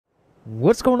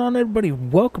What's going on, everybody?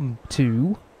 Welcome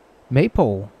to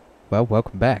Maypole. Well,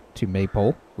 welcome back to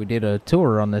Maypole. We did a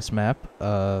tour on this map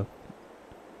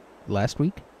last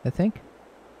week, I think.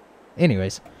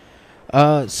 Anyways,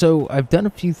 so I've done a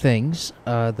few things.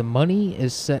 The money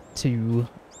is set to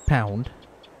pound,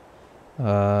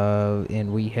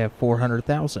 and we have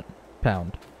 400,000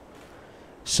 pound.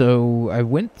 So I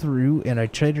went through and I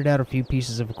traded out a few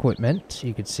pieces of equipment.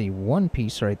 You can see one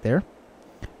piece right there.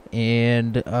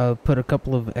 And put a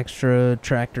couple of extra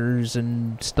tractors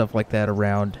and stuff like that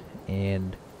around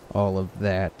and all of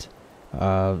that.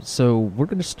 So we're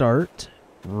going to start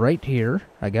right here.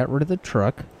 I got rid of the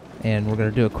truck, and we're going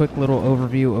to do a quick little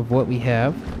overview of what we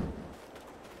have.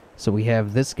 So we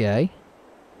have this guy,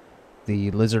 the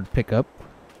lizard pickup.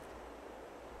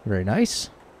 Very nice.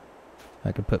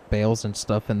 I can put bales and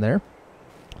stuff in there.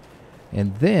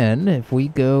 And then if we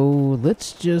go,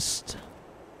 let's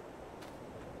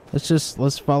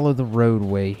follow the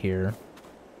roadway here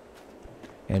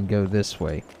and go this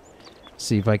way.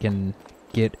 See if I can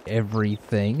get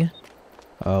everything.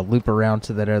 Loop around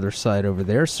to that other side over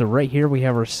there. So right here we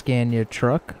have our Scania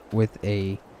truck with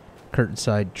a curtain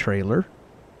side trailer.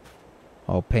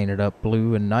 All painted up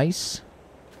blue and nice.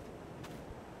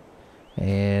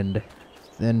 And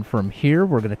then from here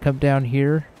we're going to come down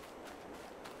here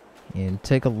and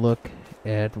take a look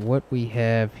at what we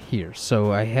have here.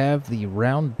 So I have the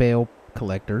round bale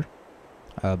collector,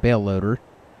 bale loader.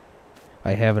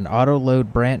 I have an auto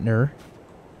load Brantner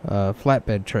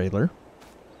flatbed trailer.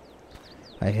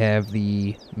 I have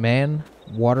the man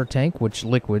water tank, which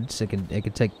liquids. It can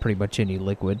take pretty much any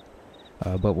liquid,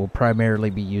 but we'll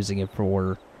primarily be using it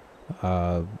for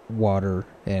water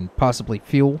and possibly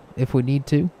fuel if we need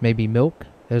to. Maybe milk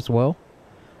as well.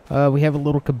 We have a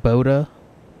little Kubota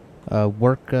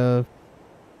work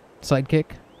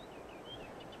sidekick,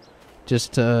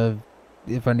 just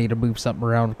if I need to move something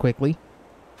around quickly.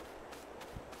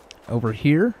 Over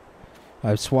here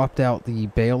I've swapped out the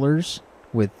balers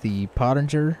with the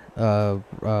Pottinger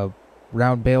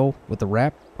round bale with the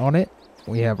wrap on it.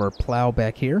 We have our plow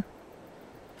back here.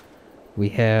 We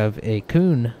have a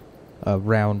Kuhn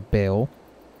round bale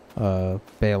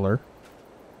baler.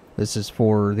 This is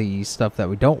for the stuff that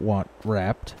we don't want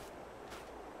wrapped.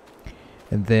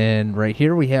 And then right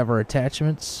here we have our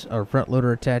attachments, our front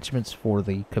loader attachments for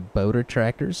the Kubota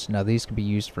tractors. Now these can be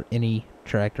used for any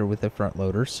tractor with a front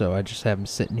loader, so I just have them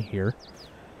sitting here.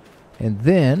 And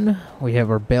then we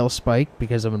have our bale spike,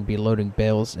 because I'm going to be loading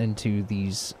bales into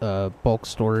these bulk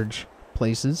storage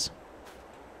places.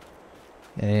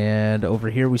 And over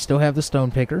here we still have the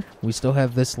stone picker. We still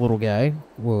have this little guy.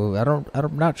 Well,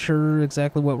 I'm not sure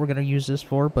exactly what we're going to use this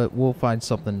for, but we'll find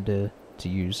something to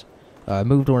use. I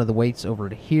moved one of the weights over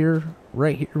to here.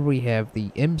 Right here we have the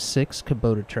M6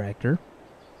 Kubota tractor.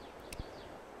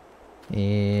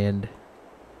 And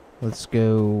let's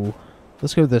go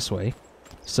this way.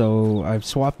 So I've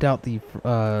swapped out the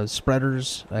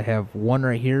spreaders. I have one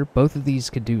right here. Both of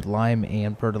these could do lime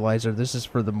and fertilizer. This is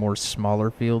for the more smaller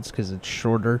fields because it's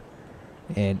shorter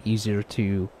and easier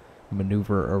to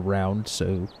maneuver around.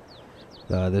 So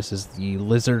this is the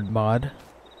lizard mod.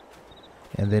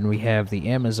 And then we have the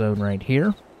Amazon right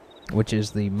here, which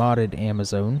is the modded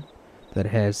Amazon that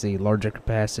has the larger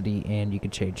capacity and you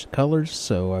can change the colors.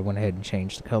 So I went ahead and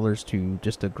changed the colors to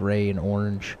just a gray and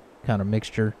orange kind of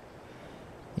mixture.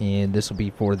 And this will be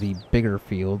for the bigger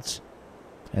fields.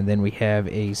 And then we have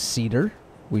a seeder.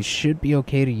 We should be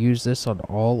okay to use this on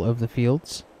all of the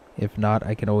fields. If not,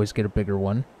 I can always get a bigger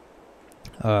one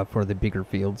for the bigger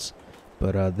fields.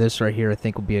 But this right here I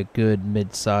think will be a good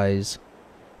mid-size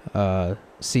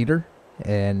seeder,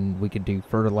 and we could do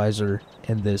fertilizer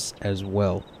in this as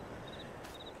well.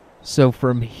 So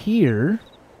from here,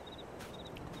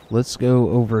 let's go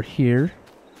over here,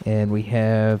 and we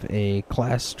have a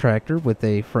class tractor with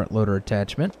a front loader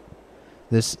attachment.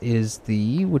 This is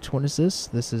the, which one is this?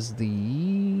 This is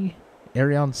the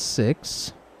Arion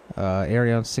 6,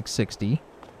 Arion 660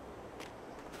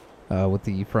 with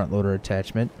the front loader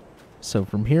attachment. So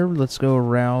from here, let's go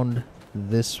around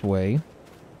this way.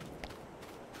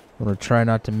 I'm going to try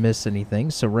not to miss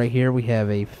anything. So right here we have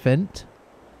a Fendt,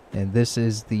 and this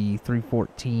is the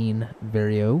 314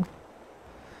 Vario.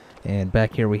 And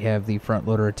back here we have the front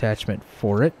loader attachment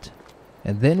for it.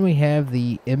 And then we have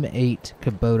the M8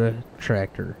 Kubota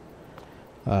tractor.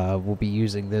 We'll be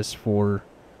using this for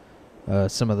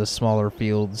some of the smaller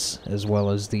fields as well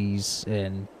as these,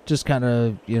 and just kind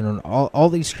of, you know, all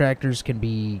these tractors can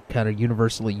be kind of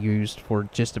universally used for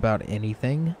just about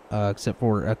anything, except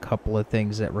for a couple of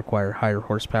things that require higher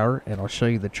horsepower, and I'll show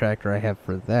you the tractor I have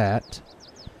for that.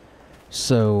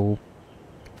 So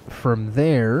from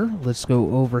there, let's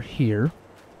go over here.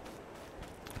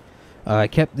 I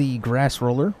kept the grass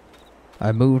roller.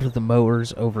 I moved the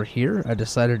mowers over here. I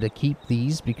decided to keep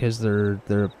these because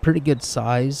they're pretty good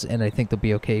size, and I think they'll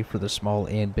be okay for the small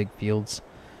and big fields.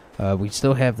 We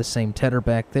still have the same tedder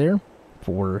back there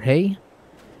for hay,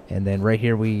 and then right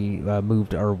here we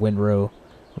moved our windrow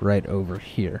right over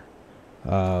here.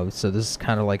 So this is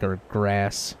kind of like our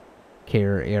grass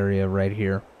care area right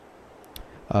here.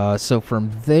 So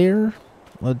from there,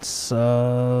 let's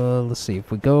see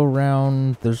if we go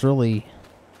around. There's really,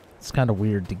 it's kind of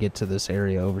weird to get to this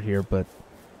area over here, but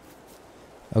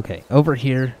okay, over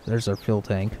here there's our fuel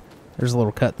tank. There's a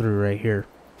little cut through right here.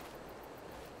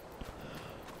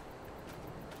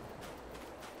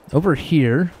 Over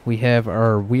here we have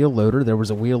our wheel loader. There was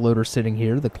a wheel loader sitting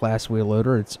here, the class wheel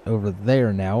loader. It's over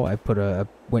there now. I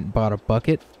went and bought a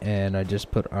bucket, and I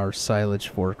just put our silage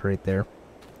fork right there,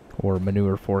 or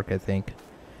manure fork, I think.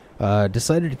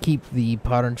 Decided to keep the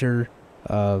Pottinger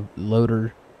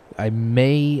loader. I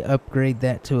may upgrade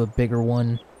that to a bigger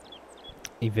one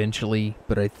eventually,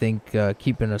 but I think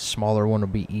keeping a smaller one will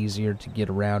be easier to get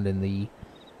around in the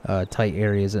tight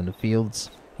areas in the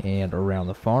fields and around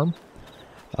the farm.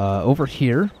 Over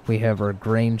here we have our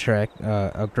grain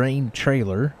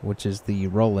trailer, which is the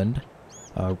Roland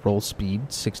roll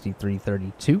speed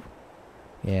 6332.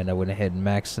 And I went ahead and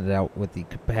maxed it out with the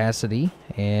capacity.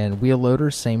 And wheel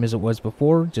loader, same as it was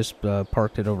before, just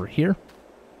parked it over here.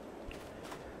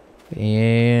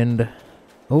 And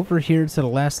over here to the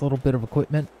last little bit of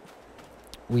equipment,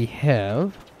 we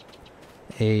have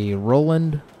a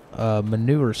Roland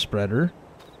manure spreader.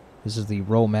 This is the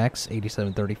Rollmax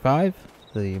 8735,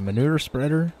 the manure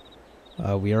spreader.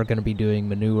 We are going to be doing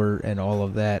manure and all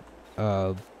of that,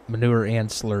 manure and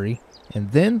slurry. And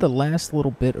then the last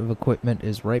little bit of equipment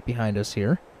is right behind us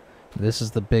here. This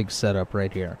is the big setup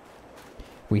right here.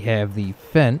 We have the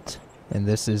Fendt, and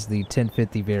this is the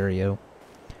 1050 Vario.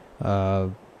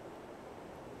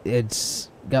 It's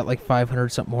got like 500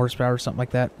 something horsepower, something like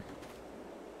that.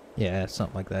 Yeah,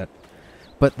 something like that.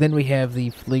 But then we have the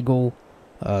Flegel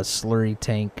slurry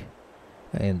tank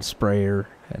and sprayer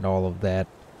and all of that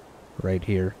right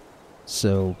here.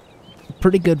 So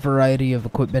pretty good variety of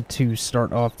equipment to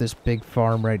start off this big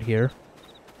farm right here.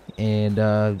 And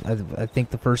I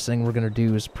think the first thing we're going to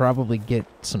do is probably get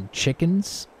some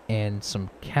chickens and some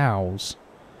cows.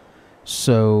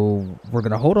 So we're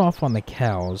going to hold off on the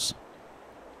cows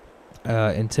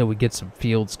until we get some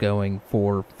fields going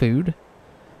for food.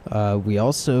 We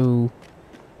also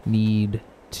need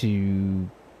to,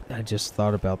 I just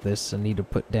thought about this, I need to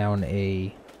put down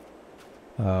a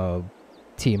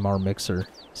TMR mixer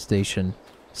station.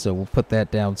 So we'll put that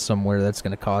down somewhere. That's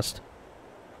going to cost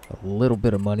a little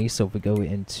bit of money. So if we go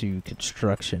into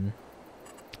construction,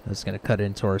 that's going to cut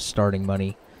into our starting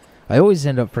money. I always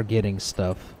end up forgetting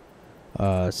stuff.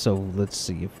 So let's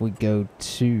see, if we go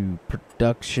to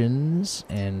productions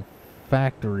and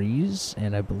factories,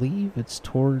 and I believe it's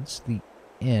towards the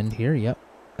end here. Yep.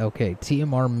 Okay,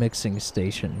 TMR mixing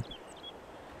station.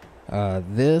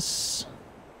 This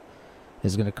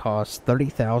is going to cost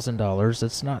 $30,000.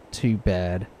 That's not too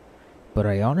bad, but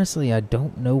I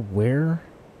don't know where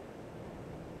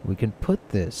we can put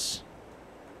this.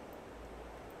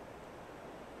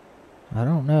 I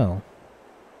don't know,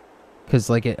 because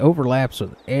like it overlaps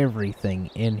with everything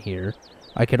in here.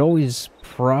 I could always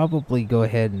probably go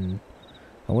ahead and,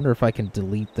 I wonder if I can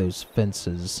delete those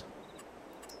fences,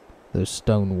 those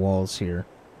stone walls here.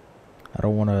 I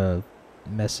don't want to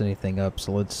mess anything up,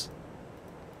 so let's...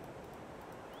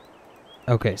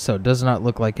 Okay, so it does not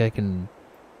look like I can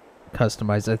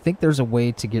customize. I think there's a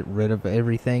way to get rid of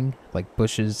everything, like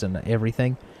bushes and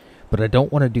everything, but I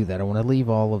don't want to do that. I want to leave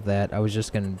all of that. I was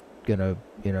just gonna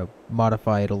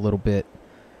modify it a little bit,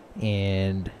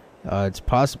 and it's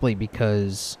possibly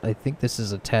because I think this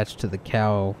is attached to the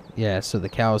cow. Yeah, so the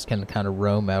cows can kind of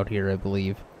roam out here, I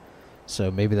believe. So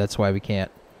maybe that's why we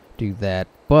can't do that.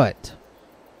 But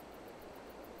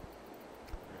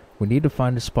we need to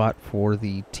find a spot for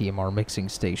the TMR mixing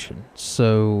station.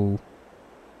 So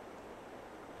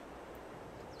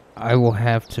I will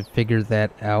have to figure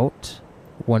that out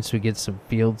once we get some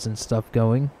fields and stuff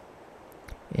going.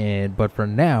 But for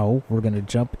now, we're going to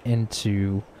jump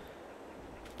into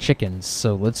chickens.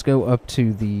 So let's go up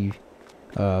to the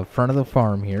front of the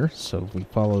farm here. So we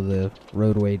follow the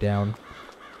roadway down.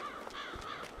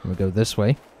 We go this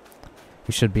way.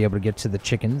 We should be able to get to the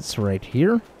chickens right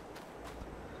here.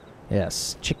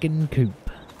 Yes, chicken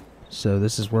coop. So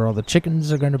this is where all the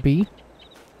chickens are going to be.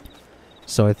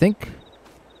 So I think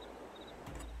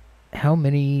how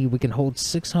many we can hold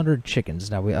 600 chickens.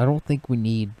 Now I don't think we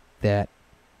need that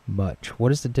much.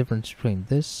 What is the difference between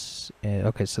this and...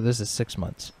 Okay, so this is 6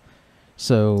 months.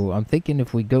 So I'm thinking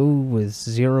if we go with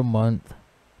 0 month,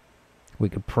 we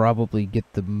could probably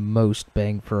get the most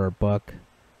bang for our buck.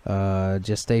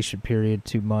 Gestation period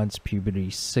 2 months, puberty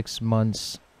 6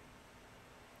 months.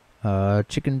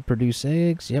 Chicken produce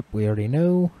eggs, yep, we already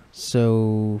know.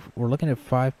 So we're looking at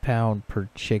 5 pound per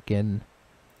chicken,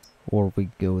 or we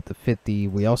go with the 50.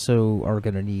 We also are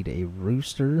going to need a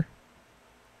rooster.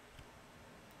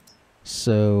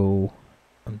 So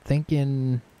I'm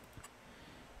thinking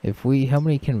if we, how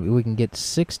many can we can get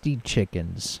 60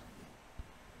 chickens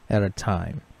at a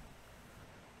time.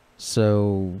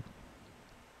 So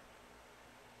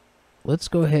let's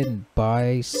go ahead and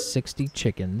buy 60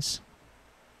 chickens.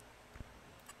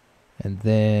 And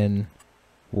then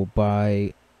we'll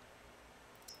buy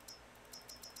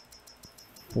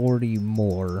 40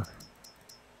 more.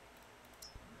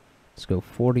 Let's go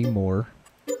 40 more.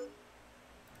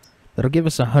 That'll give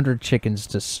us 100 chickens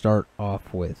to start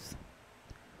off with.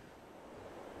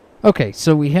 Okay,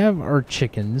 so we have our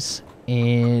chickens,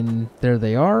 and there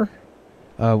they are.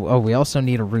 Oh, we also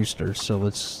need a rooster, so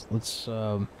let's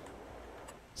go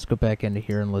back into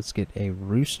here and let's get a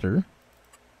rooster.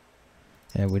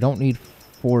 And we don't need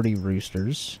 40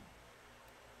 roosters.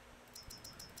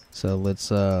 So let's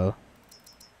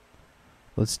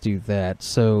do that.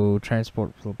 So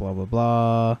transport blah blah blah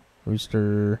blah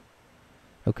rooster.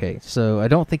 Okay, so I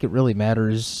don't think it really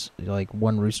matters like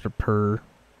 1 rooster per.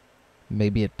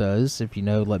 Maybe it does. If you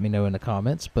know, let me know in the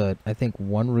comments, but I think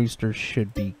 1 rooster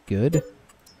should be good.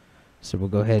 So we'll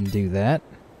go ahead and do that.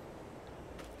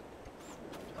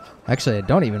 Actually, I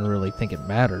don't even really think it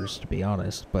matters, to be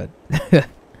honest, but...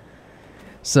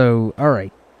 So,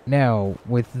 alright. Now,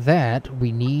 with that,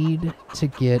 we need to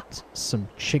get some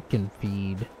chicken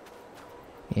feed.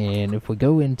 And if we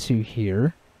go into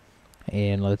here,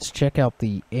 and let's check out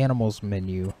the animals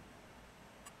menu.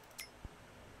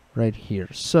 Right here.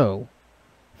 So,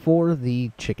 for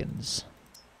the chickens,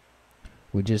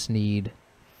 we just need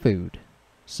food.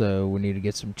 So, we need to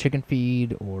get some chicken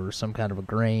feed or some kind of a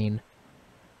grain.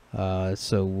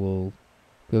 So we'll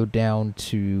go down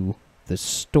to the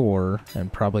store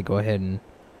and probably go ahead and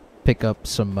pick up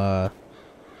some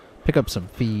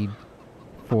feed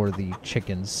for the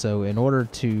chickens. So in order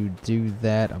to do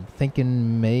that, I'm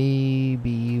thinking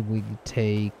maybe we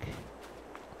take...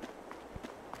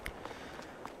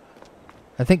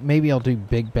 I think maybe I'll do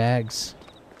big bags.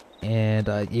 And,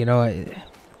 you know,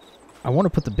 I want to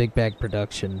put the big bag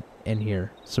production in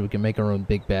here so we can make our own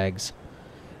big bags.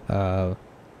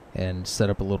 And set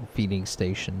up a little feeding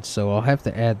station. So I'll have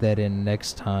to add that in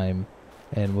next time,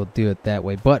 and we'll do it that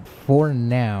way. But for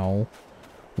now,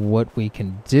 what we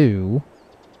can do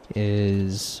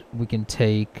is we can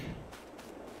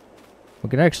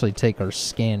actually take our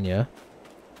Scania,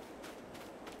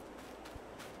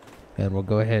 and we'll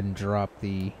go ahead and drop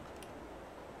the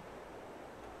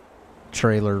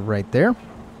trailer right there.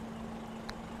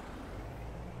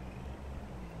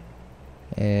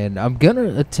 And I'm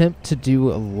gonna attempt to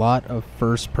do a lot of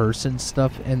first-person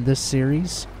stuff in this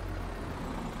series.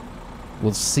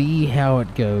 We'll see how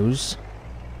it goes.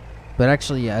 But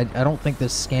actually, I don't think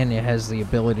this Scania has the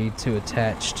ability to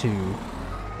attach to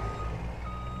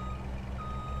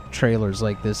trailers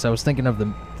like this. I was thinking of the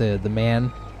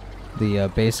man,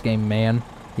 the base game man.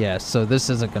 Yeah, so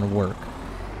this isn't gonna work.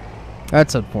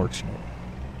 That's unfortunate.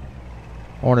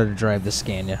 I wanted to drive the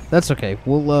Scania. That's okay.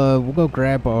 We'll go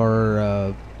grab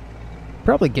our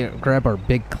grab our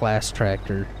big class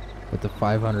tractor with the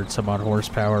 500 some odd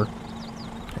horsepower,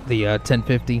 the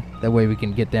 1050. That way we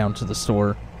can get down to the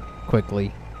store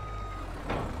quickly.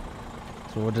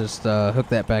 So we'll just hook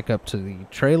that back up to the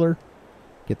trailer,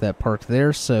 get that parked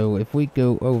there. So if we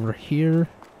go over here,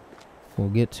 we'll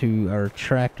get to our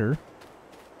tractor.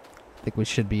 I think we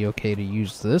should be okay to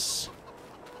use this.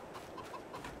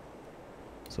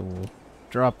 So we'll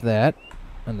drop that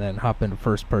and then hop into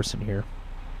first person here.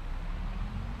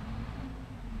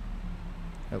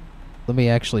 Oh, let me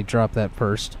actually drop that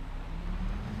first.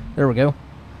 There we go.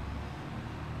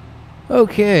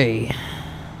 Okay.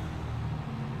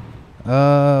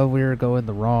 We're going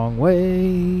the wrong way.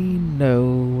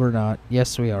 No, we're not.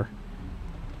 Yes, we are.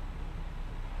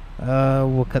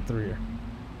 We'll cut through here.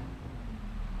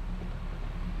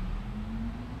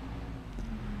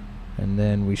 And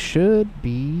then we should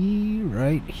be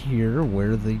right here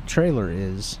where the trailer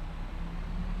is.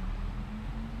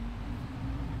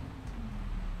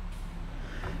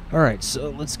 Alright,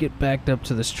 so let's get backed up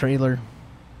to this trailer.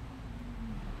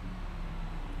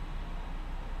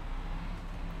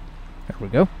 There we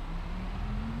go.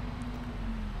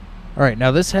 Alright,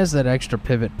 now this has that extra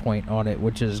pivot point on it,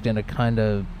 which is going to kind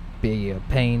of be a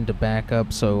pain to back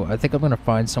up, so I think I'm gonna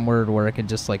find somewhere where I can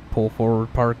just like pull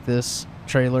forward park this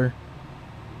trailer.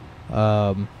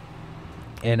 And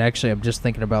actually I'm just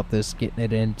thinking about this, getting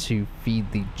it in to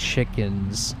feed the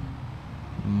chickens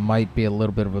might be a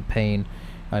little bit of a pain.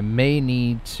 I may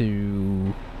need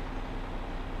to,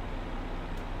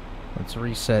 let's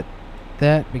reset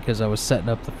that because I was setting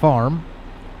up the farm.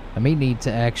 I may need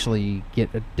to actually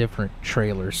get a different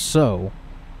trailer, so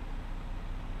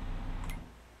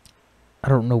I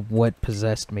don't know what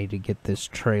possessed me to get this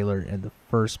trailer in the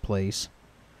first place.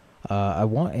 I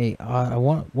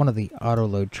want one of the auto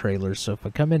load trailers. So if I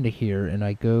come into here and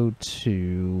I go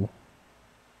to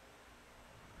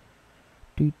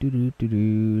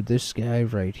this guy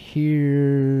right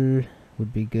here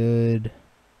would be good.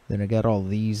 Then I got all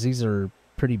these. These are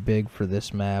pretty big for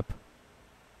this map.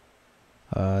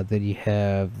 Then you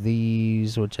have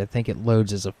these, which I think it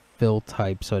loads as a fill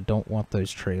type, so I don't want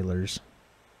those trailers.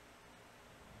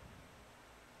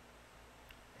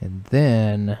 And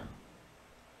then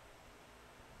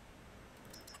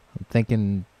I'm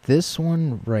thinking this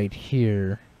one right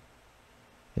here,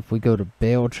 if we go to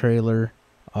bale trailer,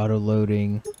 auto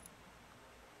loading,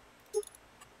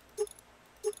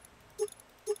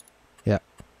 yeah,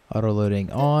 auto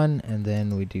loading on, and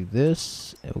then we do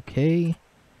this, okay.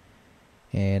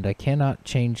 And I cannot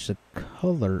change the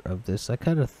color of this. I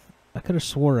could have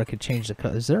swore I could change the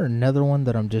color. Is there another one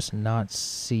that I'm just not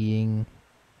seeing?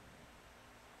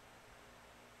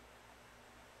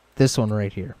 This one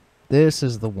right here. This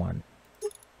is the one.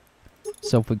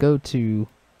 So if we go to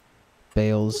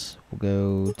bales, we'll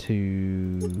go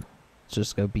to,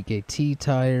 just go BKT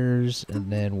tires,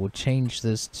 and then we'll change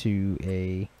this to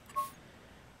a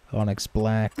Onyx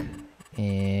Black,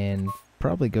 and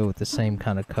probably go with the same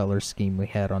kind of color scheme we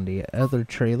had on the other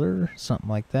trailer, something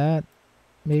like that,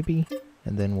 maybe.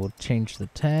 And then we'll change the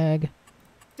tag,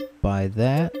 buy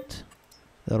that.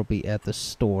 That'll be at the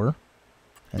store.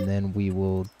 And then we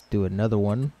will do another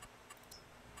one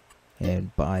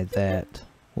and buy that.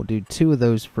 We'll do 2 of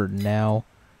those for now,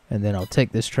 and then I'll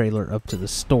take this trailer up to the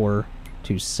store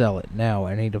to sell it. Now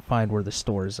I need to find where the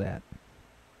store is at.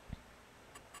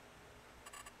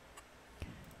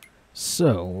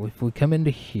 So if we come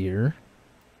into here,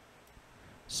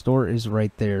 store is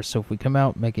right there. So if we come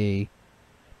out, make a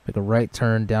right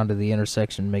turn down to the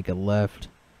intersection, make a left,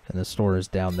 and the store is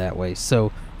down that way.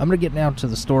 So I'm gonna get down to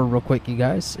the store real quick, you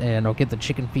guys, and I'll get the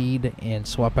chicken feed and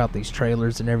swap out these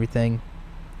trailers and everything,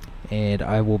 and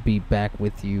I will be back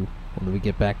with you when we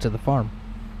get back to the farm.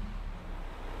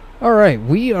 Alright,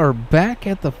 we are back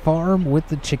at the farm with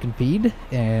the chicken feed,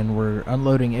 and we're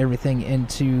unloading everything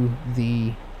into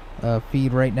the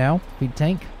feed right now, feed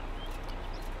tank.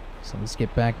 So let's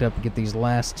get backed up and get these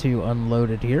last 2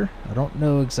 unloaded here. I don't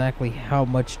know exactly how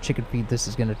much chicken feed this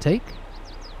is going to take,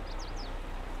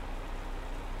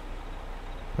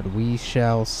 but we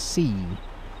shall see.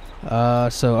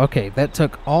 So okay, that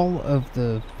took all of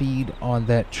the feed on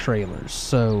that trailer.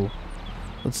 So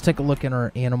let's take a look at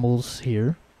our animals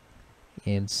here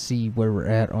and see where we're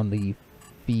at on the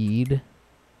feed.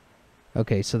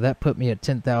 Okay, so that put me at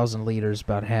 10,000 liters,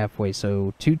 about halfway.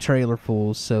 So 2 trailer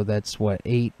fulls, so that's what,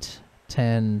 8,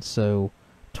 10, so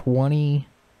 20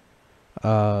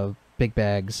 big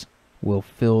bags will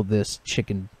fill this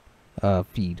chicken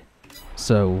feed.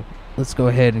 So let's go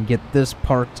ahead and get this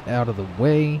parked out of the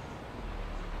way.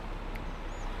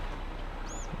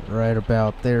 Right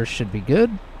about there should be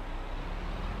good.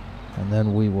 And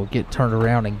then we will get turned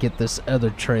around and get this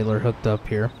other trailer hooked up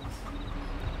here.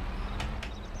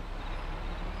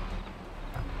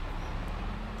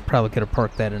 Probably could have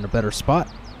parked that in a better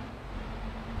spot.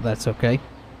 That's okay.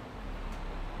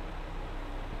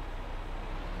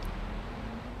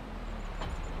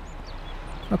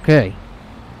 Okay.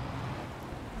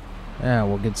 Yeah,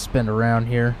 we'll get spin around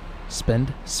here.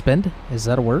 Spend? Is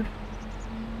that a word?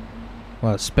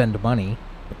 Well, spend money.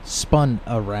 Spun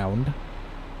around.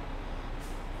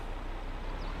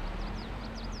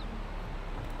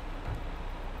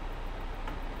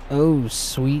 Oh,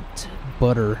 sweet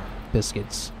butter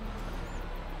biscuits.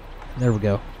 There we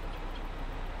go.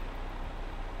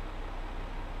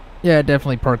 Yeah, I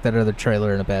definitely parked that other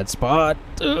trailer in a bad spot.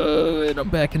 And I'm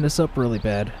backing this up really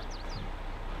bad.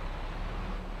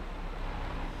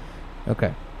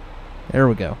 Okay. There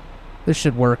we go. This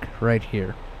should work right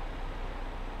here.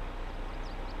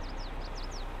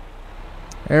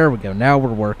 There we go. Now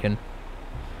we're working.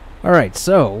 Alright,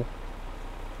 so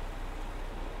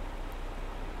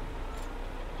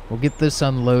we'll get this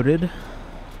unloaded.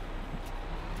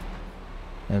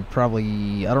 And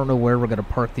probably, I don't know where we're going to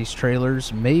park these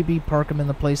trailers. Maybe park them in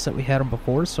the place that we had them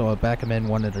before, so I'll back them in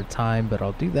one at a time, but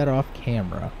I'll do that off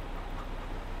camera.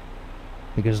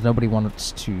 because nobody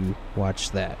wants to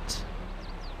watch that.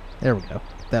 There we go.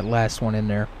 That last one in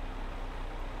there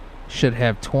should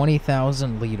have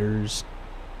 20,000 liters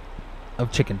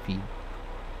of chicken feed.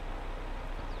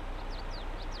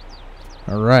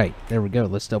 Alright, there we go.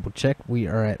 Let's double check. We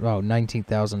are at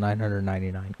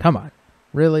 19,999. Come on.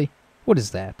 Really? What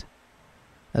is that?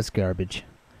 That's garbage.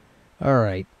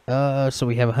 Alright, so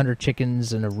we have 100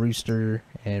 chickens and a rooster,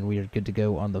 and we are good to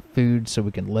go on the food, so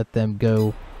we can let them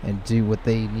go and do what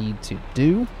they need to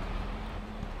do.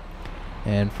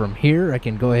 And from here, I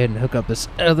can go ahead and hook up this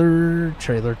other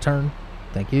trailer turn.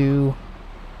 Thank you.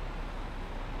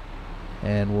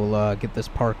 And we'll get this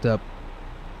parked up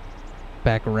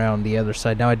back around the other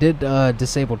side. Now, I did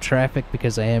disable traffic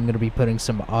because I am going to be putting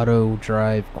some auto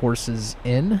drive courses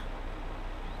in.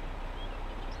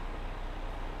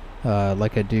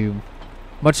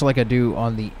 Much like I do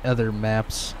on the other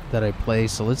maps that I play.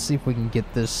 So let's see if we can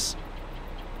get this,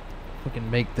 if we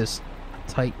can make this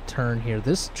tight turn here.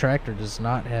 This tractor does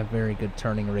not have very good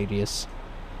turning radius.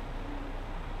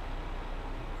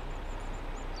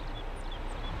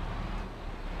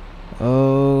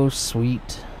 Oh,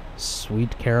 sweet,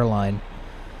 sweet Caroline.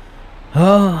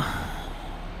 Oh.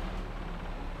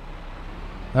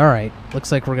 Alright,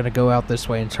 looks like we're going to go out this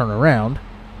way and turn around.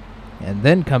 And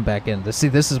then come back in. See,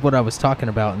 this is what I was talking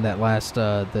about in that last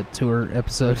the tour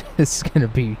episode. It's gonna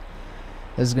be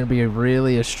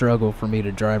really a struggle for me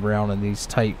to drive around on these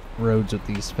tight roads with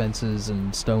these fences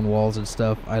and stone walls and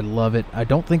stuff. I love it. I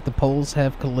don't think the poles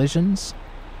have collisions.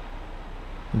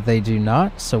 They do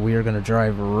not, so we are gonna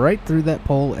drive right through that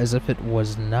pole as if it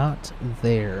was not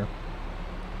there.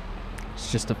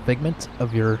 It's just a figment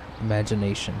of your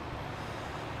imagination.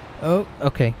 Oh,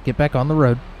 okay. Get back on the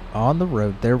road. On the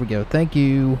road. There we go. Thank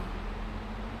you.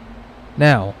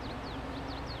 Now,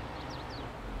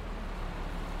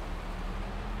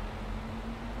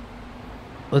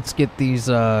 let's get these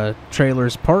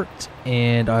trailers parked,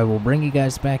 and I will bring you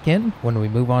guys back in when we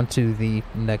move on to the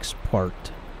next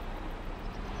part.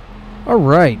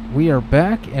 Alright, we are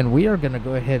back, and we are going to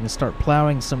go ahead and start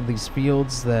plowing some of these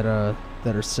fields that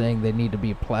are saying they need to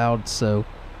be plowed, so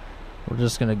we're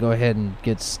just going to go ahead and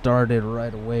get started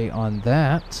right away on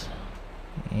that.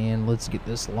 And let's get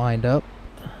this lined up.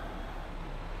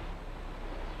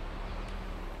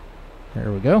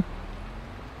 There we go.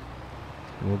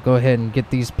 We'll go ahead and get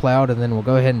these plowed, and then we'll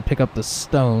go ahead and pick up the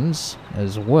stones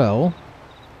as well.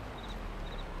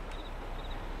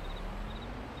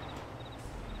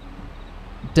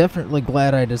 Definitely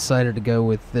glad I decided to go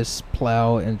with this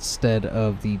plow instead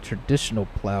of the traditional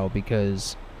plow,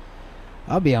 because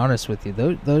I'll be honest with you,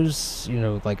 those, you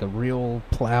know, like a real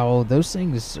plow, those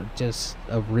things are just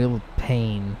a real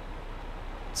pain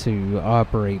to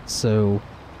operate. So,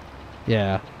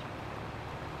 yeah,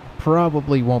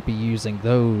 probably won't be using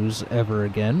those ever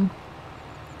again.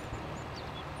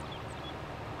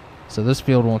 So this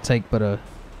field won't take but a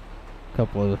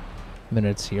couple of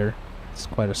minutes here. It's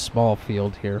quite a small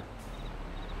field here.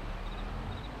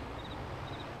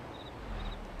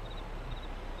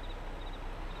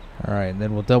 Alright, and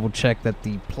then we'll double check that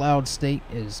the plowed state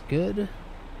is good.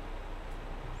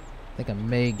 I think I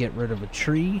may get rid of a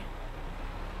tree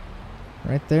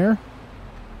right there.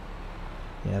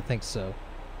 Yeah, I think so.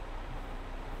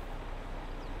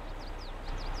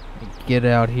 Get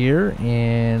out here,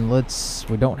 and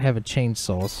we don't have a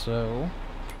chainsaw, so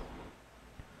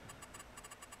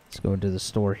let's go into the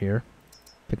store here,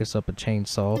 pick us up a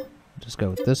chainsaw. Just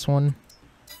go with this one,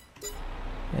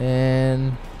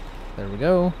 and there we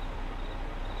go.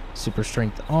 Super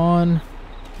strength on,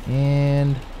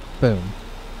 and boom.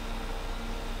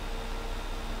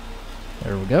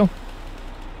 There we go.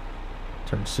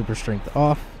 Turn super strength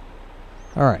off.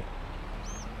 Alright.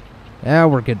 Now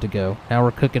we're good to go. Now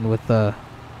we're cooking with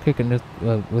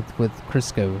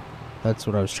Crisco. That's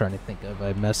what I was trying to think of.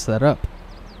 I messed that up.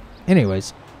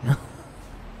 Anyways.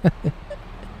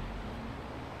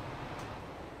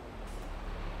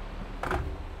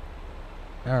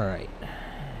 Alright.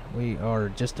 We are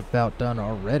just about done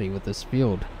already with this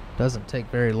field. Doesn't take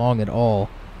very long at all.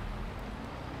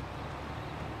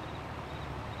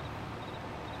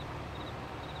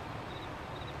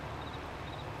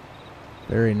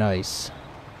 Very nice.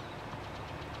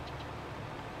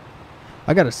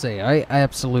 I gotta say, I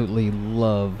absolutely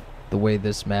love the way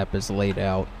this map is laid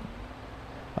out.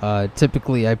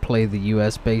 Typically I play the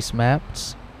US-based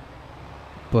maps,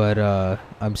 but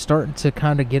I'm starting to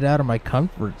kind of get out of my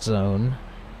comfort zone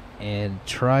and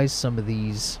try some of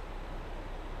these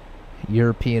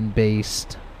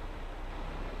European-based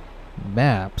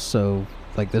maps. So,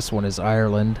 like this one is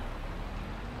Ireland.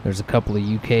 There's a couple of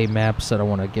UK maps that I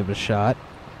want to give a shot.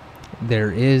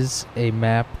 there is a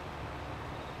map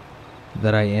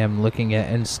that I am looking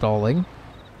at installing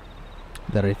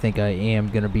that I think I am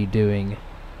going to be doing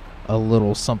a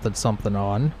little something something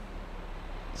on.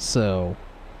 So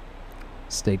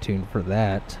stay tuned for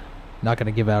that. Not going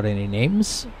to give out any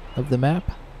names of the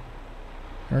map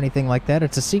or anything like that.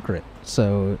 It's a secret,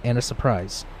 so, and a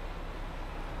surprise.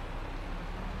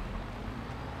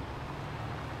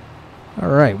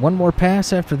 Alright, one more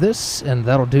pass after this, and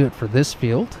that'll do it for this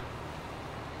field.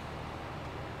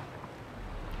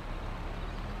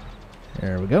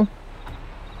 There we go.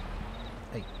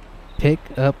 Hey, pick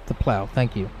up the plow.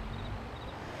 Thank you.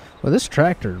 Well, this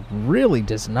tractor really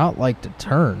does not like to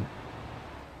turn.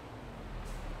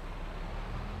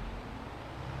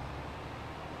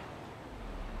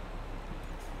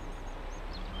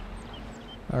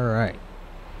 Alright.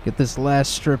 Get this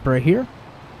last strip right here.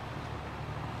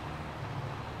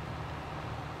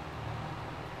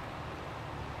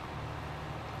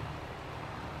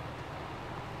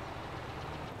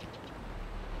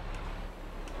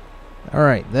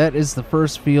 Alright, that is the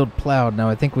first field plowed. Now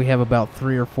I think we have about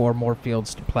 3 or 4 more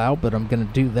fields to plow, but I'm going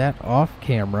to do that off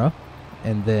camera,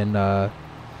 and then I'll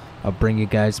bring you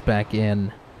guys back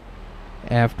in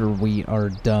after we are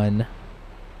done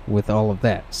with all of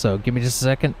that. So give me just a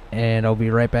second, and I'll be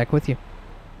right back with you.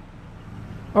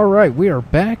 Alright, we are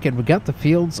back, and we got the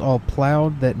fields all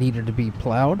plowed that needed to be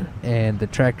plowed, and the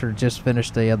tractor just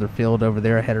finished the other field over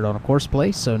there headed on a course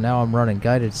place, so now I'm running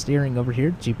guided steering over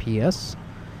here, GPS.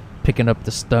 Picking up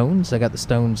the stones. I got the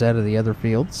stones out of the other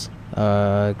fields,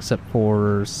 except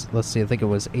for, let's see, I think it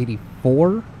was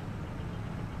 84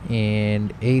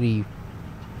 and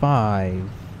 85,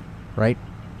 right?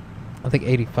 I think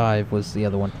 85 was the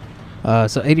other one.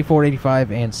 So 84,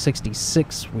 85, and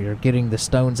 66 we are getting the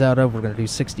stones out of. We're going to do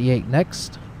 68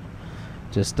 next.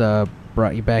 Just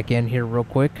brought you back in here real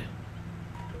quick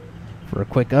for a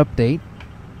quick update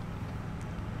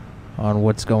on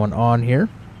what's going on here.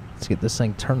 Let's get this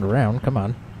thing turned around. Come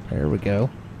on. There we go.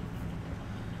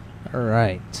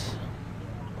 Alright.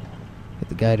 Get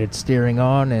the guided steering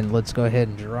on, and let's go ahead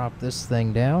and drop this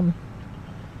thing down.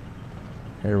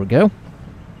 There we go.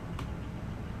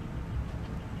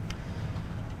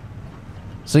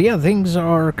 So yeah, things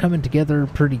are coming together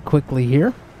pretty quickly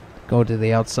here. Go to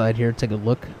the outside here, take a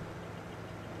look.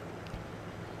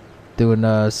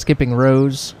 Doing skipping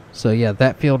rows. So yeah,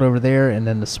 that field over there, and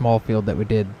then the small field that we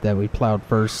did, that we plowed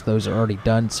first, those are already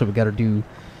done. So we got to do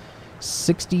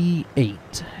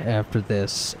 68 after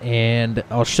this. And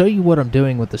I'll show you what I'm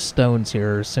doing with the stones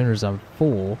here as soon as I'm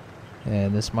full.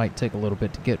 And this might take a little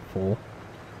bit to get full,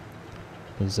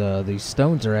 because these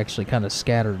stones are actually kind of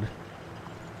scattered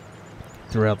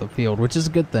throughout the field, which is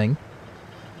a good thing.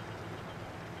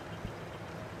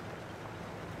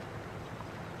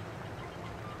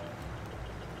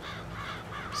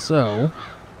 So,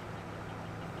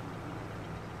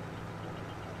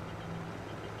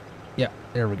 yeah,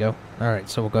 there we go. Alright,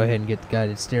 so we'll go ahead and get the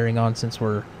guided steering on since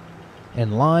we're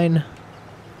in line.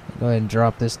 Go ahead and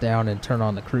drop this down and turn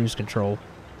on the cruise control.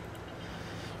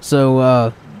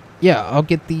 So, yeah, I'll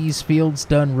get these fields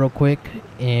done real quick,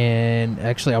 and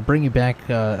actually I'll bring you back.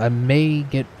 I may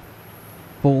get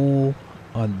full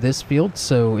on this field,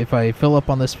 so if I fill up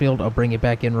on this field, I'll bring you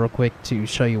back in real quick to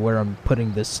show you where I'm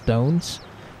putting the stones.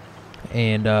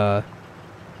 And,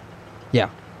 yeah,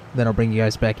 then I'll bring you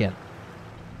guys back in.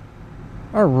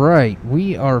 Alright,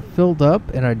 we are filled up,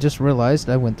 and I just realized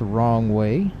I went the wrong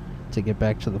way to get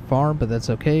back to the farm, but that's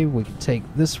okay. We can take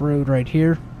this road right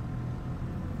here.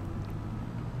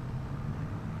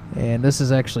 And this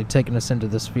is actually taking us into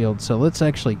this field, so let's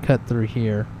actually cut through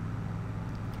here.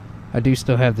 I do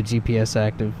still have the GPS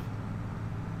active,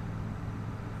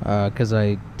 because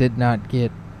I did not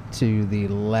get to the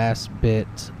last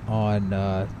bit on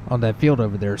that field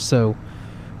over there, so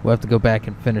we'll have to go back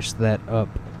and finish that up.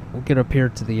 We'll get up here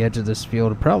to the edge of this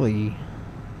field. Probably,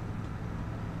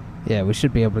 yeah, we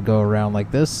should be able to go around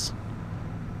like this,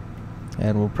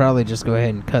 and we'll probably just go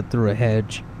ahead and cut through a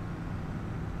hedge,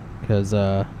 because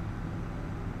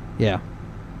yeah.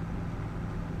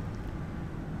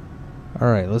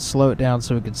 Alright, let's slow it down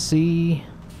so we can see.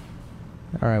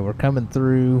 Alright, we're coming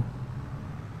through.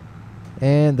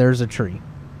 And there's a tree.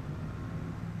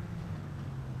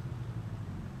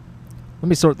 Let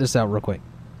me sort this out real quick.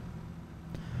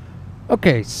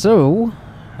 Okay, so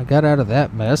I got out of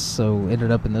that mess, so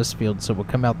ended up in this field. So we'll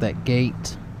come out that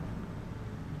gate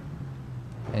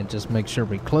and just make sure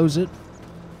we close it.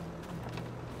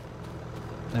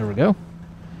 There we go.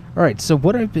 Alright, so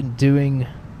what I've been doing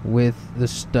with the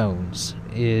stones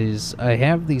is I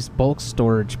have these bulk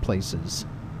storage places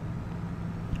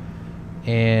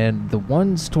And the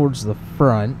ones towards the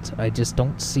front, I just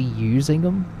don't see using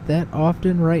them that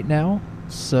often right now.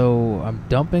 So I'm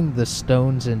dumping the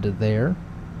stones into there.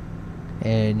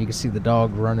 And you can see the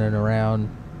dog running around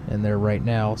in there right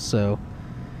now. So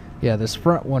yeah, this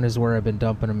front one is where I've been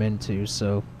dumping them into.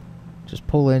 So just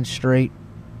pull in straight.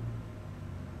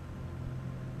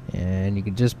 And you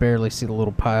can just barely see the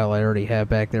little pile I already have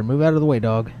back there. Move out of the way,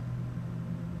 dog.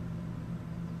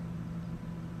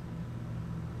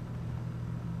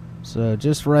 So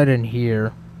just right in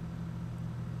here.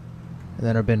 And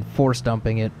then I've been force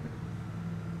dumping it.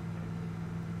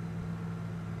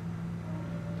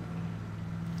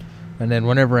 And then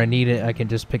whenever I need it, I can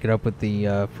just pick it up with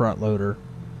the front loader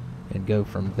and go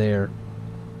from there.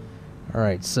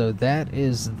 Alright, so that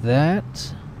is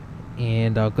that.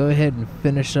 And I'll go ahead and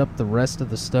finish up the rest of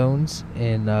the stones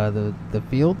in the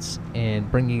fields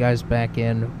and bring you guys back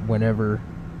in whenever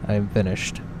I'm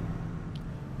finished.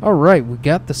 Alright, we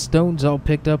got the stones all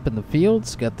picked up in the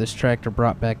fields, got this tractor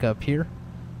brought back up here.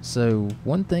 So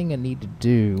one thing I need to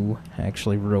do,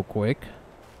 actually real quick,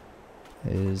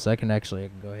 is I can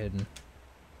go ahead and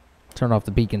turn off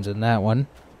the beacons in that one.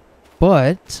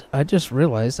 But I just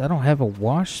realized I don't have a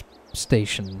wash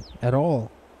station at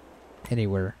all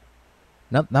anywhere.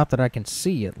 Not that I can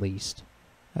see, at least.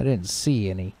 I didn't see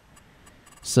any.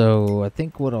 So I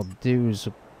think what I'll do is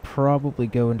probably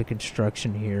go into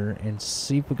construction here and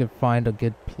see if we can find a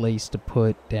good place to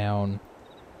put down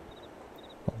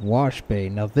a wash bay.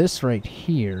 Now this right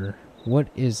here, what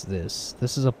is this?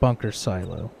 This is a bunker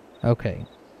silo. Okay.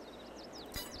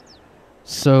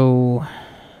 So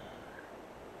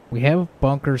we have a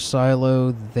bunker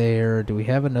silo there. Do we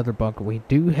have another bunker? We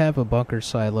do have a bunker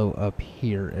silo up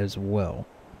here as well.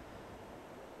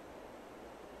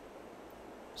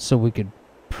 So we could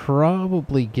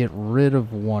probably get rid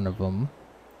of one of them.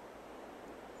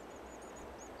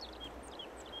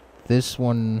 This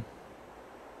one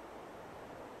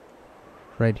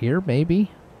right here,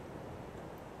 maybe.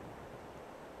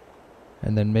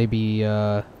 And then maybe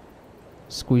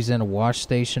squeeze in a wash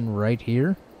station right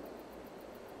here.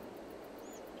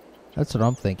 That's what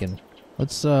I'm thinking.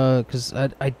 Let's, because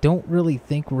I don't really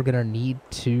think we're gonna need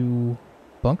 2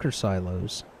 bunker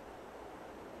silos.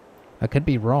 I could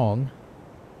be wrong.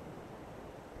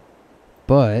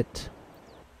 But,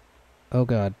 oh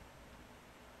god.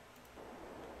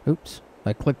 Oops,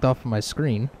 I clicked off of my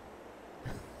screen.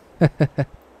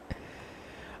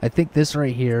 I think this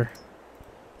right here,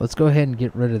 let's go ahead and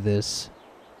get rid of this.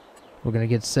 We're gonna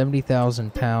get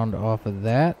 70,000 pound off of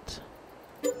that.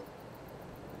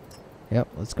 Yep,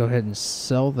 let's go ahead and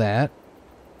sell that.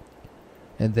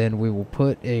 And then we will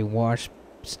put a wash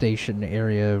station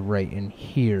area right in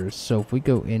here. So if we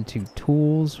go into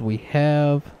tools, we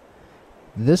have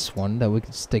this one that we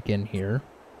can stick in here.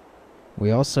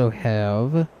 We also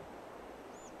have,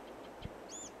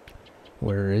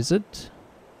 where is it?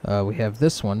 We have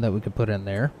this one that we could put in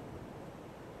there.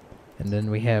 And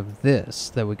then we have this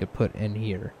that we could put in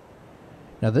here.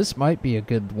 Now this might be a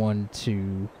good one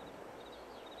to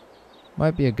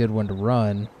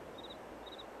run.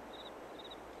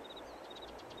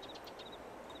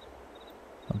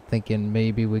 I'm thinking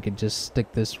maybe we could just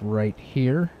stick this right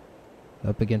here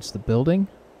up against the building.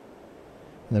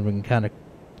 And then we can kind of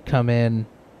come in,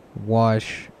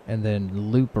 wash, and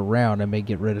then loop around. I may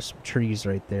get rid of some trees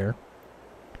right there.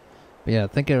 But yeah,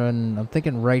 I'm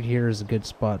thinking right here is a good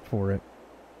spot for it.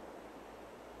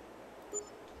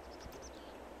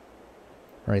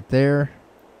 Right there.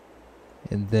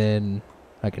 And then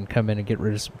I can come in and get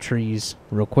rid of some trees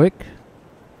real quick.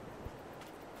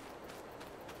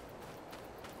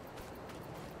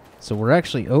 So we're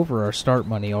actually over our start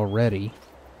money already.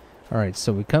 Alright,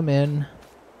 so we come in.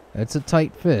 It's a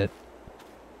tight fit.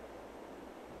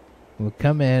 We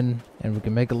come in and we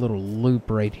can make a little loop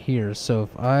right here. So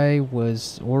if I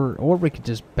was, or we could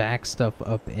just back stuff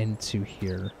up into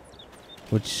here,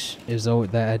 which is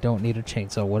that I don't need a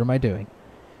chainsaw. What am I doing?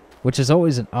 Which is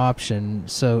always an option.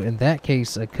 So in that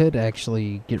case, I could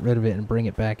actually get rid of it and bring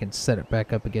it back and set it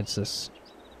back up against this,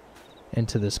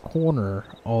 into this corner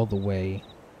all the way.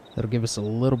 That'll give us a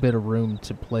little bit of room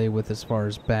to play with as far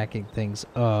as backing things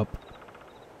up.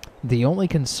 The only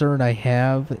concern I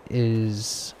have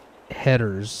is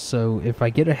headers. So if I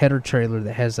get a header trailer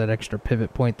that has that extra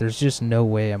pivot point, there's just no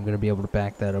way I'm going to be able to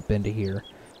back that up into here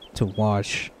to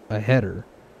wash a header.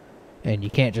 And you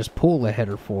can't just pull a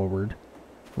header forward.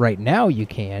 Right now you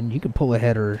can pull a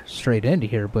header straight into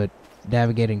here, but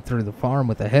navigating through the farm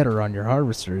with a header on your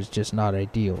harvester is just not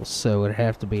ideal. So it'd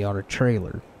have to be on a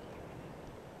trailer.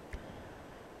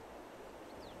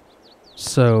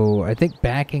 So I think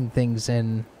backing things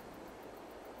in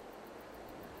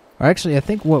Or actually, I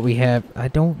think what we have... I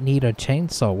don't need a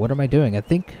chainsaw. What am I doing? I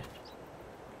think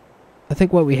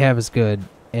what we have is good.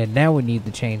 And now we need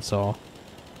the chainsaw.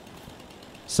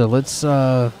 So let's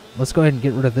go ahead and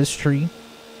get rid of this tree.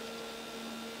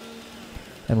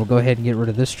 And we'll go ahead and get rid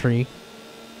of this tree.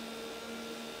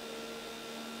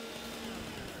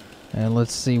 And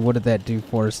let's see, what did that do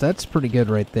for us? That's pretty good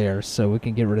right there. So we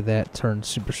can get rid of that, turn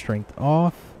super strength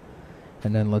off.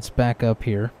 And then let's back up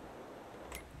here.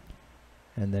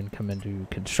 And then come into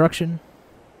construction.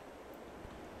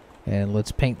 And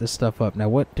let's paint this stuff up. Now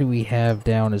what do we have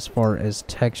down as far as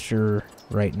texture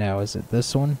right now? Is it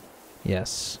this one?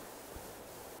 Yes.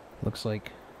 Looks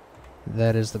like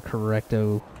that is the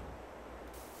correcto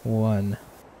one.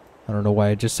 I don't know why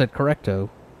I just said correcto.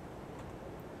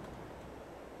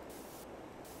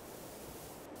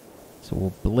 So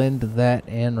we'll blend that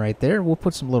in right there. We'll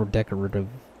put some little decorative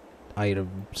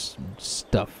items,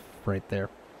 stuff right there.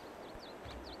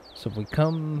 So if we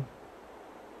come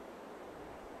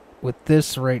with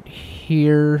this right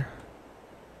here,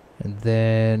 and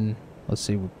then, let's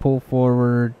see, we pull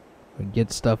forward, we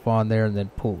get stuff on there, and then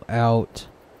pull out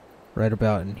right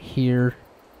about in here.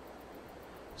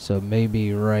 So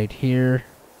maybe right here.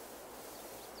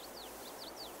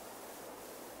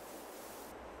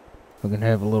 We're going to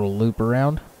have a little loop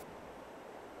around.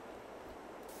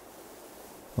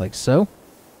 Like so.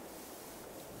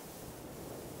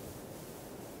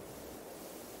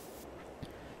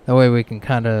 That way we can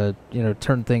kind of, you know,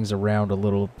 turn things around a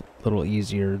little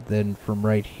easier. Then from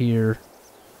right here,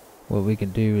 what we can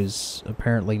do is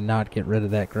apparently not get rid of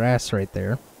that grass right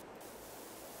there.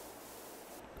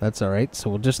 That's alright, so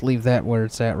we'll just leave that where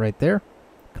it's at right there.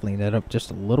 Clean that up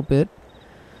just a little bit.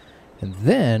 And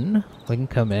then we can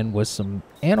come in with some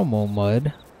animal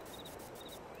mud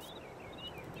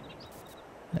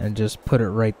and just put it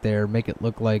right there. Make it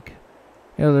look like,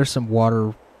 you know, there's some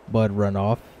water mud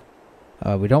runoff.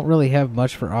 We don't really have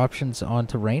much for options on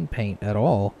terrain paint at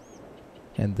all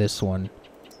in this one.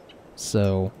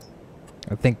 So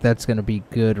I think that's going to be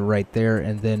good right there.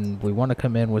 And then we want to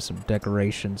come in with some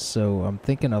decorations. So I'm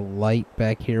thinking a light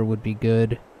back here would be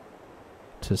good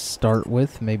to start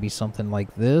with. Maybe something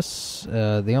like this.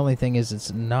 The only thing is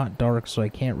it's not dark, so I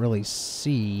can't really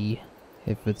see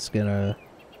if it's going to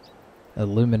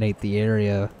illuminate the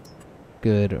area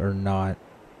good or not.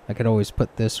 I could always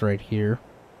put this right here.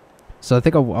 So I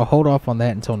think I'll hold off on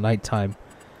that until nighttime.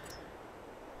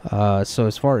 So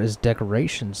as far as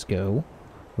decorations go,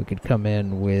 we could come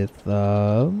in with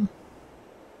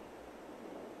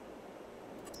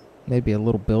maybe a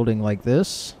little building like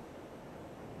this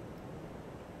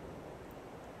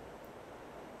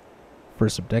for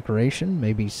some decoration.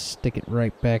 Maybe stick it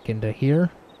right back into here.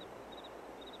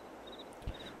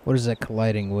 What is that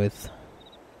colliding with?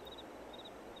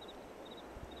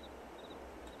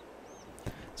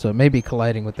 So it may be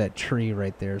colliding with that tree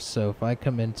right there. So if I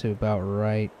come into about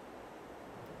right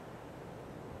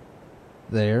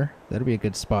there, that'll be a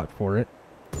good spot for it.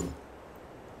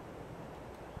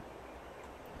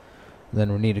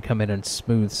 Then we need to come in and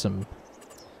smooth some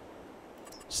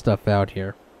stuff out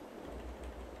here.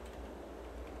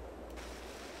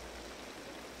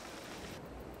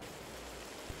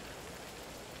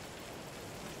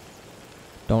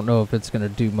 Don't know if it's going to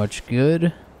do much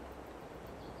good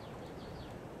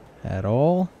at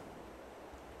all.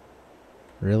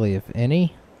 Really, if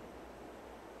any.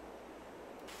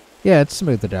 Yeah, it's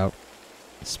smoothed it out.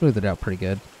 Smoothed it out pretty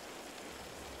good.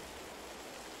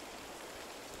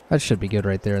 That should be good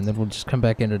right there. And then we'll just come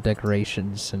back into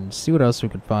decorations and see what else we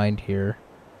can find here.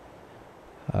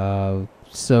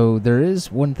 So there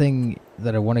is one thing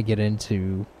that I want to get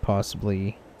into,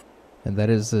 possibly. And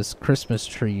that is this Christmas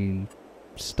tree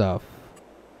stuff.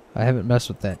 I haven't messed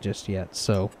with that just yet,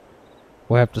 so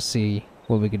we'll have to see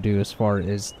what we can do as far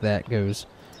as that goes.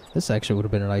 This actually would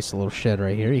have been a nice little shed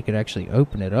right here. You could actually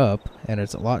open it up, and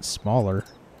it's a lot smaller.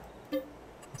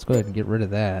 Let's go ahead and get rid of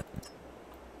that.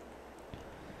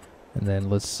 And then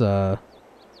let's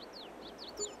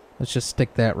just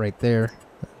stick that right there.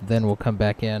 Then we'll come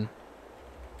back in.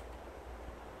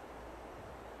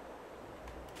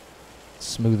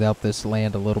 Smooth out this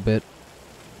land a little bit.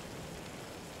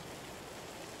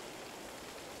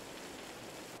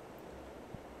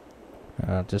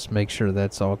 Just make sure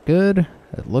that's all good.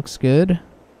 It looks good.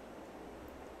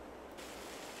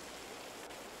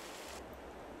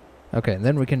 Okay, and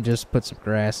then we can just put some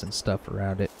grass and stuff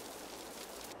around it.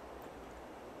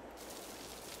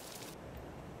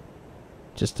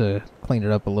 Just to clean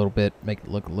it up a little bit, make it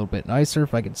look a little bit nicer.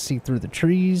 If I can see through the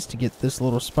trees to get this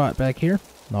little spot back here.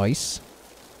 Nice.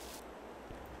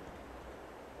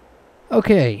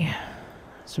 Okay.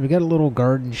 So we got a little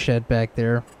garden shed back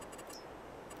there.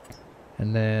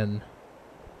 And then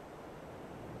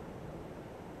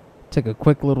take a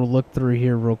quick little look through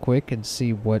here real quick and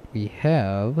see what we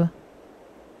have.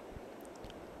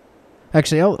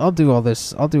 Actually, I'll do all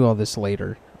this. I'll do all this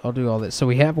later. I'll do all this. So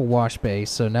we have a wash bay,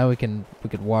 so now we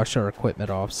could wash our equipment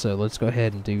off. So let's go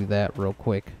ahead and do that real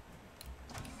quick.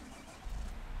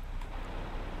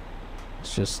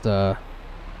 Let's just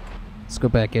let's go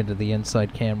back into the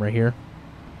inside camera here.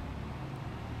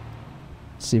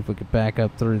 See if we can back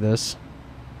up through this.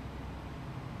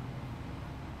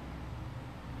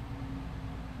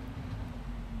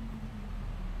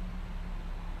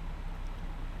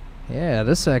 Yeah,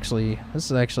 this is actually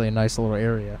a nice little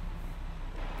area.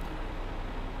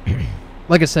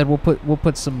 Like I said, we'll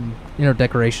put some, you know,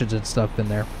 decorations and stuff in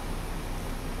there,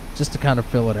 just to kind of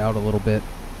fill it out a little bit.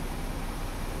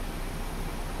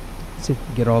 Let's see if we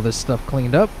can get all this stuff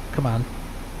cleaned up. Come on,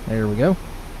 there we go.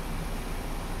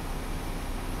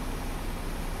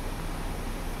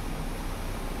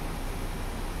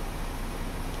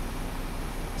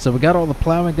 So we got all the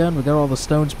plowing done. We got all the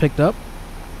stones picked up.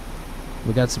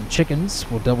 We got some chickens.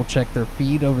 We'll double check their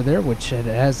feed over there, which it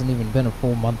hasn't even been a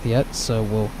full month yet,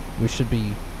 so we should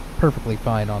be perfectly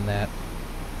fine on that.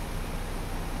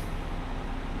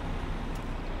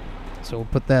 So we'll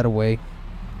put that away,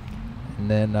 and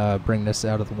then bring this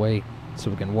out of the way so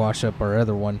we can wash up our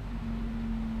other one.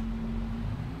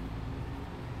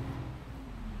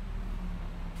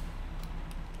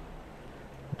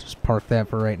 Just park that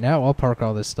for right now. I'll park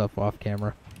all this stuff off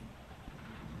camera.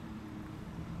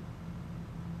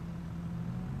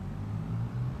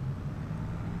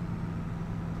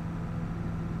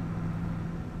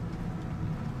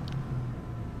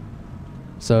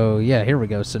 So yeah, here we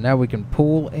go. So now we can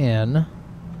pull in.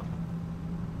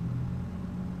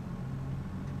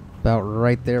 About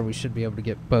right there, we should be able to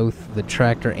get both the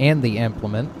tractor and the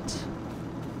implement.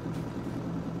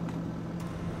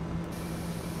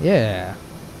 Yeah,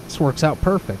 this works out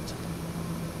perfect.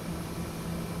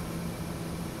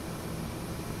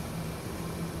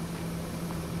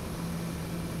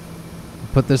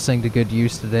 Put this thing to good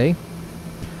use today.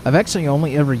 I've actually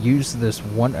only ever used this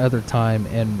one other time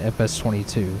in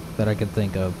FS22 that I can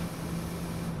think of.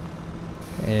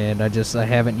 And I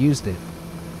haven't used it.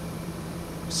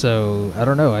 So, I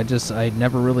don't know, I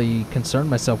never really concerned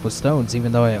myself with stones,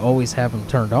 even though I always have them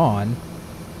turned on.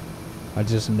 I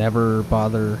just never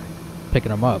bother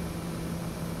picking them up.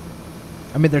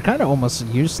 I mean, they're kind of almost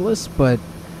useless, but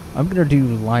I'm going to do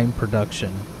lime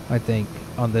production, I think,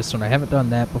 on this one. I haven't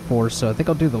done that before, so I think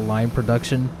I'll do the lime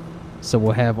production. So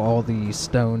we'll have all the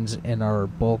stones in our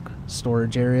bulk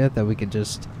storage area that we can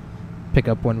just pick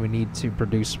up when we need to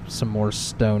produce some more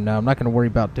stone. Now, I'm not going to worry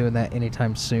about doing that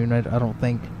anytime soon, I don't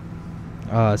think,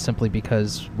 simply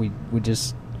because we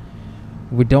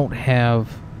don't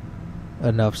have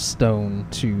enough stone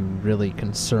to really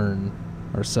concern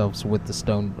ourselves with the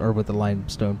stone, or with the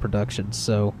limestone production.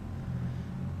 So,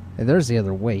 and there's the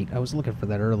other weight. I was looking for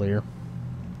that earlier.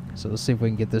 So let's see if we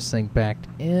can get this thing backed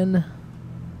in.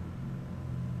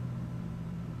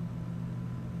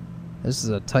 This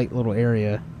is a tight little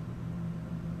area.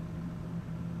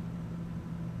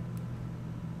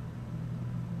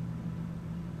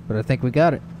 But I think we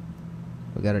got it.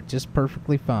 We got it just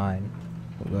perfectly fine.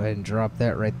 We'll go ahead and drop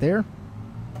that right there.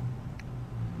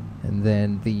 And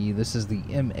then this is the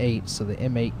M8, so the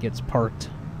M8 gets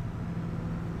parked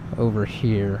over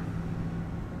here.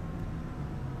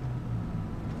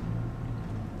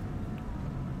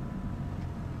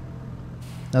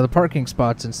 Now the parking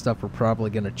spots and stuff are probably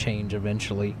going to change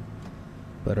eventually,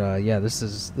 but yeah, this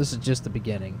is just the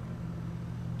beginning,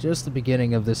 just the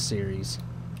beginning of this series.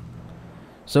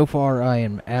 So far, I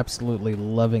am absolutely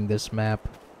loving this map,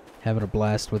 having a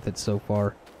blast with it so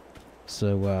far.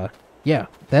 So yeah,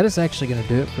 that is actually going to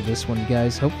do it for this one,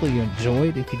 guys. Hopefully you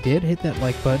enjoyed. If you did, hit that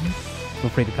like button. Feel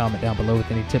free to comment down below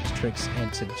with any tips, tricks,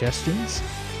 and suggestions,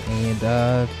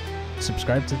 and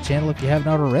subscribe to the channel if you haven't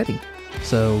already.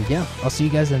 So, yeah, I'll see you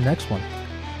guys in the next one.